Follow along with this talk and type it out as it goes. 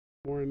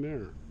More in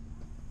there.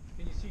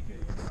 Can you see through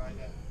the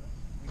window?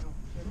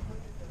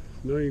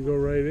 No, you can go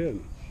right in.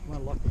 You want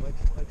to lock the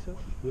bikes up?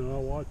 No,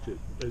 I'll watch it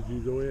as you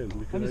go in.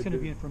 I'm just going to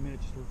be in for a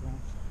minute just to look around.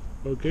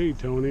 Okay,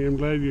 Tony, I'm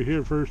glad you're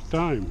here first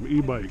time.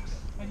 E-bikes.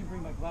 I didn't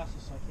bring my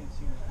glasses so I can't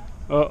see anything.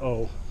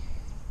 Uh-oh.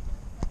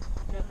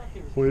 Yeah, I thought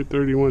they were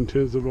 0.31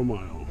 tenths of a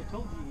mile. I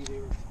told you they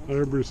were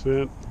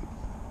expensive. 100%.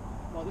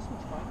 Well, this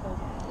one's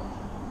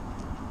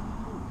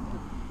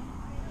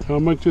 $5,000. How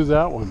much is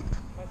that one?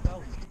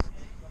 $5,000.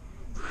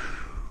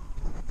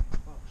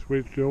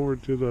 Switched over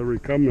to the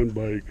recumbent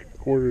bike,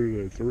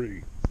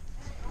 2:45.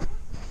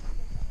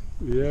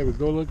 Yeah, but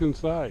go look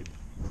inside.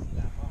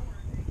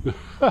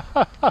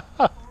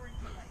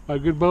 My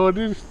good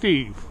buddy is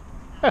Steve.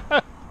 I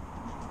like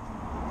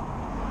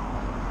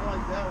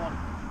that one.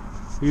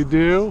 You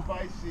do?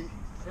 Spicy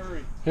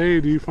curry. Hey,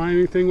 do you find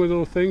anything with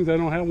those things? I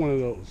don't have one of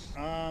those.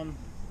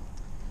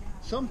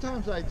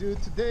 Sometimes I do.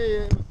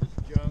 Today it was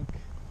just junk.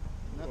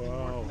 Nothing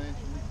Wow. worth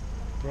mentioning.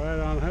 Right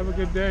on. Have a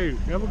good day.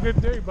 Have a good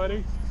day,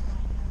 buddy.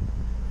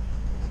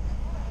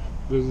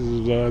 This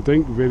is, I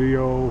think,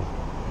 video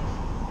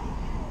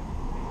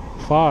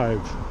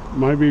 5.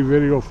 Might be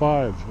video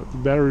 5. The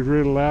battery's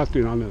really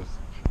lasting on this.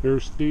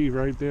 There's Steve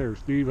right there.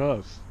 Steve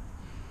Huss.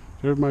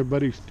 There's my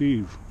buddy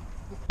Steve.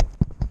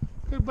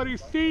 Good buddy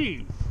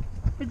Steve.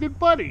 My good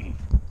buddy.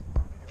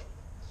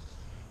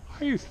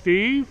 Hey,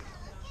 Steve.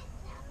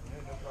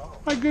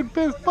 My good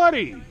best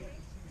buddy.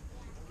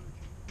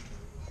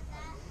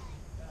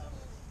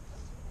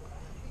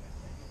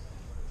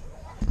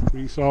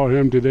 We saw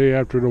him today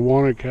after the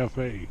Walnut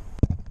Cafe.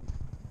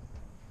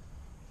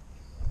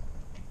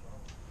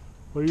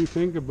 What do you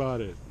think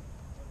about it?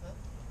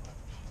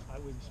 I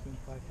wouldn't spend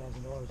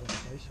 $5,000 on a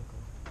bicycle.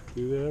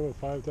 Do they have a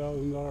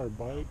 $5,000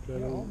 bike?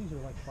 Yeah, all these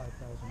are like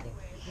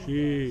 $5,000.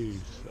 Jeez,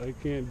 I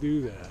can't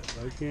do that.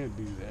 I can't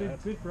do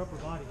that. Good for upper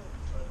body.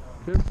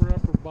 Good for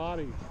upper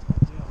body.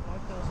 Yeah,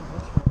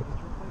 $5,000 for a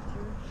major bike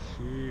here.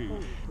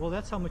 Jeez. Well,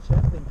 that's how much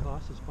that thing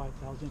costs. Is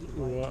 $5,000 to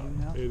buy it Wow,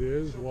 new now. it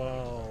is?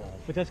 Wow.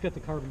 But that's got the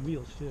carbon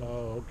wheels too.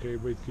 Oh, okay,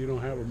 but you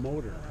don't have a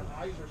motor. The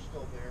eyes are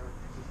still there.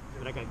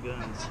 But I got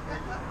guns.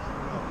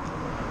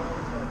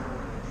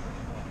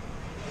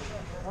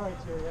 All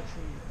right, Terry, that's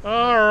the.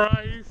 All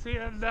right, you see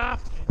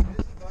enough?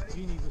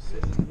 Jeannie was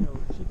saying, you know,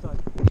 she thought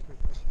it was pretty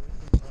much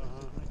when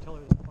I tell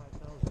her that 5,000,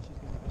 she's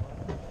going to go out.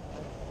 I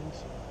don't think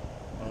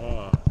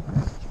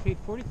so. She paid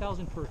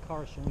 40,000 for a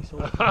car. She only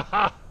sold it.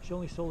 She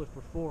only sold it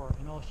for 4,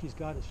 and all she's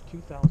got is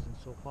 2,000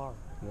 so far.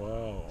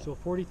 Wow. So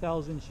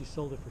 40,000, she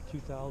sold it for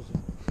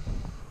 2,000.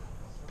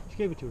 She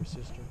gave it to her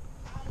sister.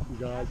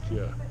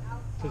 Gotcha.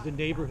 Because the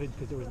neighborhood,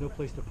 because there was no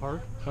place to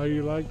park. How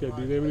you like that?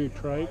 Do they have any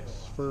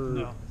trikes for?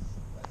 No.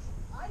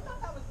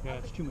 Yeah,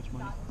 it's too much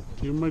money.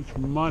 Too much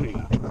money.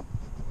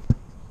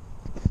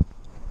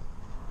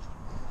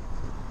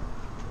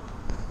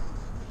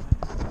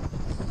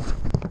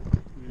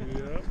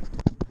 Yep.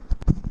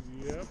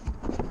 Yep.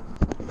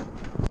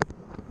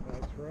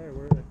 That's right.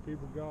 Where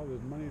people got all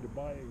this money to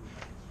buy.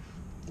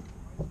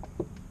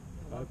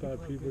 I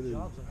thought people didn't.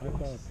 I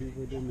thought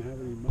people didn't have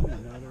any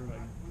money. Now they're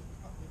like.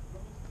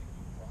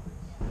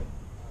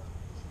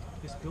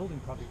 This building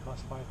probably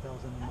costs $5,000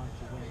 a month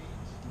to rent.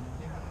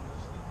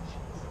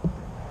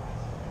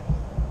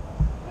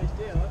 Nice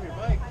day. I love your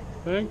bike.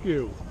 Thank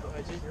you.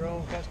 Is it your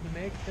own custom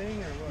make thing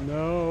or what?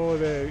 No,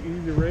 the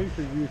Easy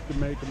Racer used to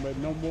make them, but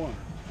no more.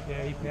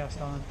 Yeah, he passed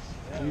on.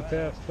 He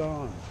passed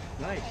on.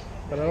 Nice.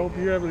 But I hope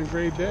you're having a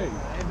great day.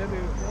 Hey, maybe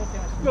we'll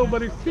cast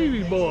Nobody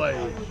Stevie boy.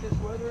 with this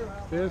weather.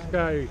 This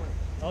guy.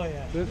 Oh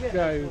yeah. This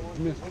guy is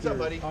Mr. What's up,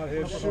 buddy?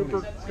 Hothead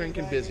Super Tony.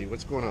 cranking busy.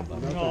 What's going on?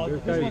 Nothing. No,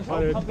 This this guy one's is a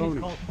Hothead company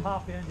Tony. called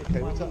Pop In. If Okay,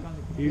 you want what's to up? look on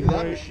the He's, computer. That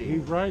right, machine.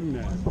 he's riding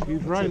that.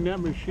 He's riding that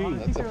machine.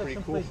 That's a they're pretty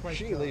someplace cool right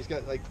machine. there. He's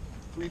got like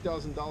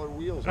 $3,000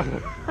 wheels.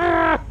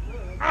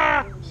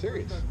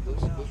 Serious.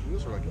 Those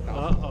wheels are like $1,000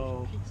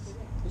 Uh-oh. a piece.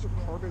 Those are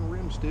carbon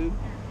rims, dude.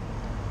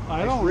 I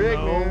Nice don't rig,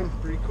 know. man.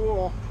 Pretty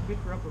cool. Good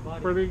for upper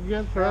body. Pretty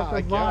good for Yeah, upper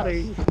I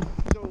body. guess.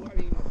 So, I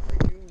mean,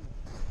 are you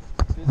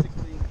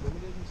physically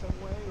limited in some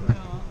way? Or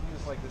No. you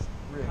just like this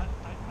rig?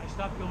 I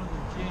stopped going to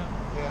the gym.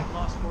 Yeah. I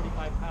lost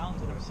 45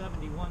 pounds and I'm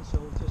 71, so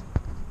it's just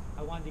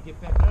I wanted to get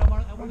back. I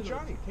Oh, wanted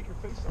Johnny, to, take your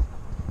face off.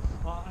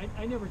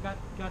 I never got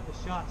the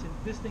shots. And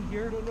this thing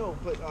here, No,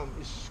 but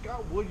is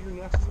Scott Wood your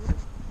nephew?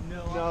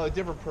 no. No, a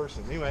different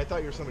person. Anyway, I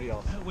thought you were somebody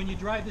else. When you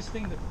drive this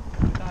thing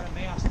without a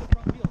mask, the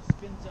front wheel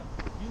spins up.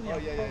 You Oh,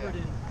 have yeah, covered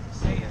yeah. in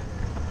sand.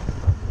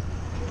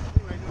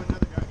 Anyway, I know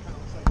another guy kind of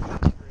looks like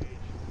your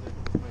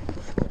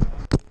age.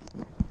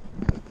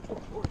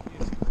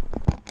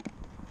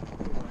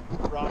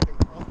 Rock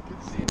and roll. Good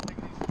to see you. Take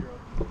it easy,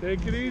 bro.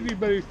 Take it easy,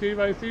 buddy Steve.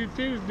 I see you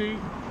Tuesday.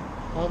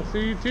 I'll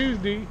see you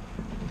Tuesday.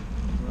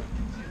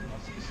 I'll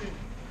see you soon.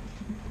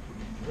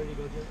 Ready to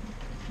go, Jerry?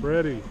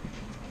 Ready.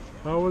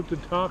 How was the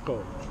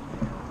taco?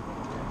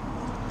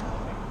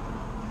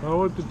 How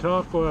was the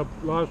taco at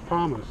Las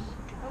Palmas?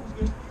 That was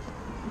good.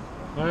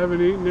 I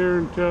haven't eaten there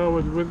until I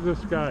was with this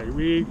guy.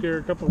 We ate there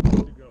a couple of weeks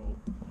ago.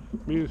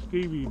 Me and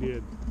Stevie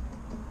did.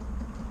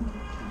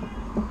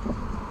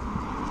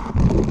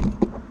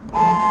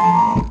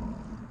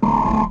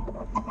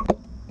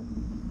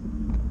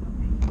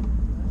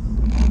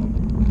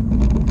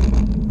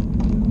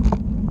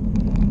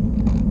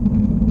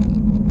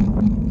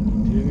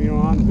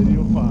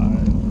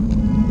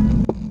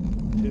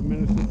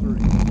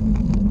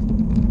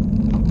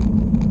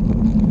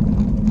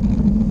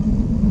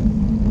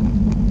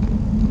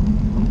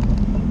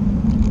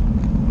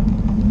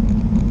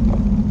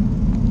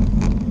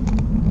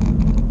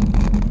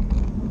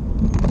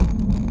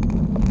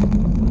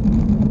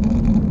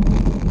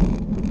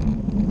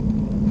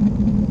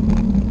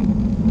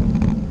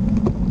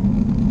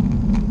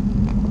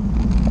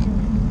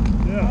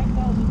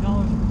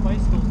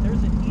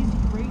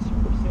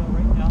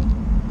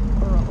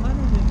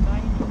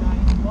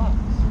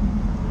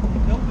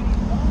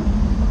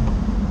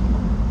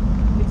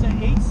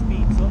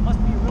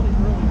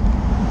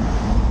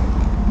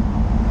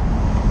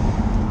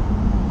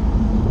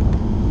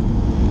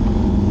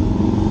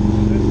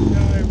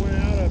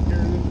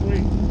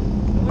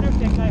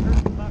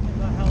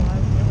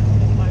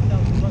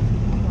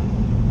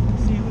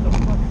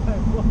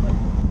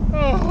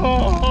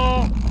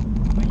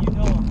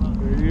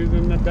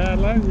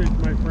 language,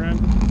 my friend.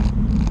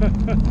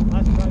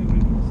 That's probably what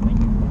he was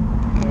thinking.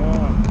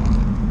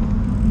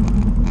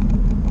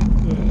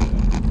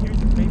 Here's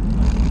your favorite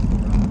license.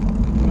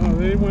 No,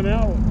 they went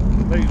out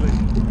lately.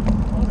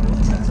 Oh,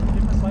 really? That's a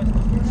different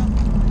bicycle store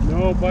now?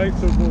 No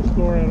bicycle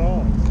store at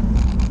all.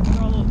 What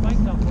are all those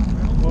bikes out for,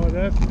 Reynolds? Well,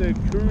 that's the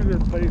cruiser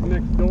place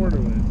next door to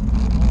it.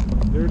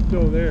 They're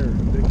still there,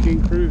 the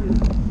King Cruiser.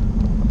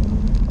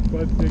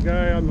 But the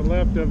guy on the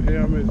left of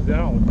him is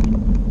out.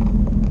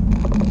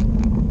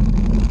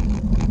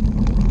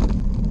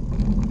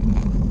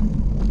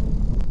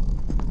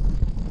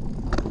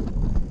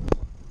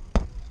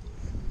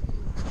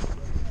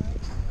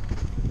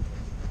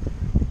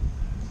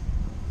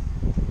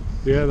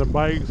 Yeah, the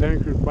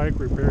Anchor's bike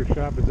repair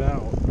shop is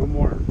out. No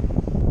more.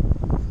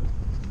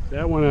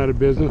 That went out of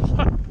business.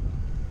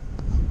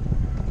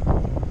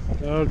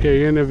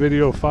 Okay, end of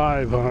video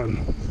 5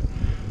 on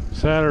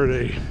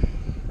Saturday.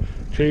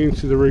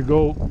 Changed to the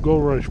Go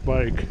Rush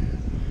bike.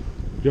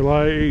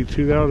 July 8,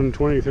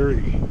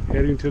 2023.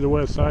 Heading to the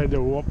west side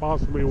to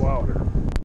possibly Wilder.